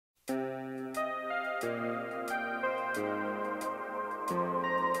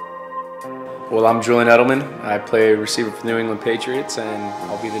Well, I'm Julian Edelman. I play receiver for the New England Patriots, and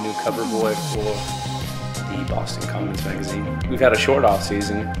I'll be the new cover boy for the Boston Commons magazine. We've had a short off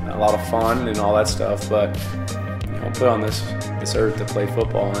season, a lot of fun and all that stuff, but put on this earth to play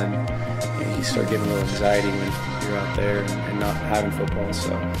football, and you start getting a little anxiety when you're out there and not having football.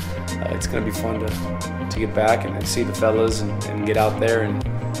 So it's going to be fun to get back and see the fellas and get out there and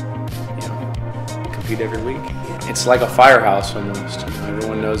compete every week. It's like a firehouse almost.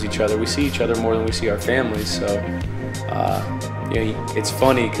 Everyone knows each other. We see each other more than we see our families. So it's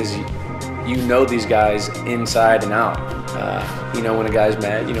funny because you know these guys inside and out. You know when a guy's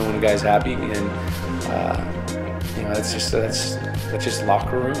mad. You know when a guy's happy, and that's just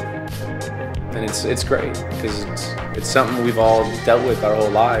locker room, and it's great because it's something we've all dealt with our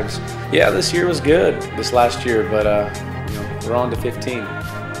whole lives. Yeah, this year was good. This last year, but we're on to 15.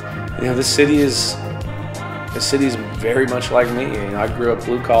 This city is very much like me. I grew up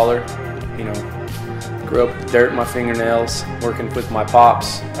blue collar. Grew up with dirt in my fingernails, working with my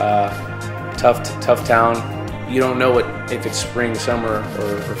pops. Tough town. You don't know if it's spring, summer,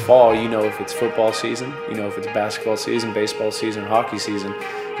 or fall. You know if it's football season. You know if it's basketball season, baseball season, hockey season.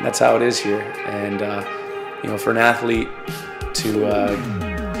 And that's how it is here. And for an athlete to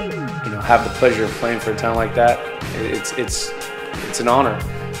have the pleasure of playing for a town like that, it's an honor.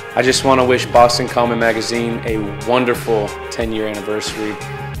 I just want to wish Boston Common Magazine a wonderful 10-year anniversary.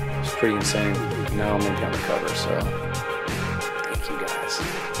 It's pretty insane. Now I'm going to be on the cover, so thank you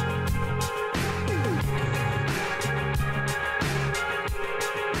guys.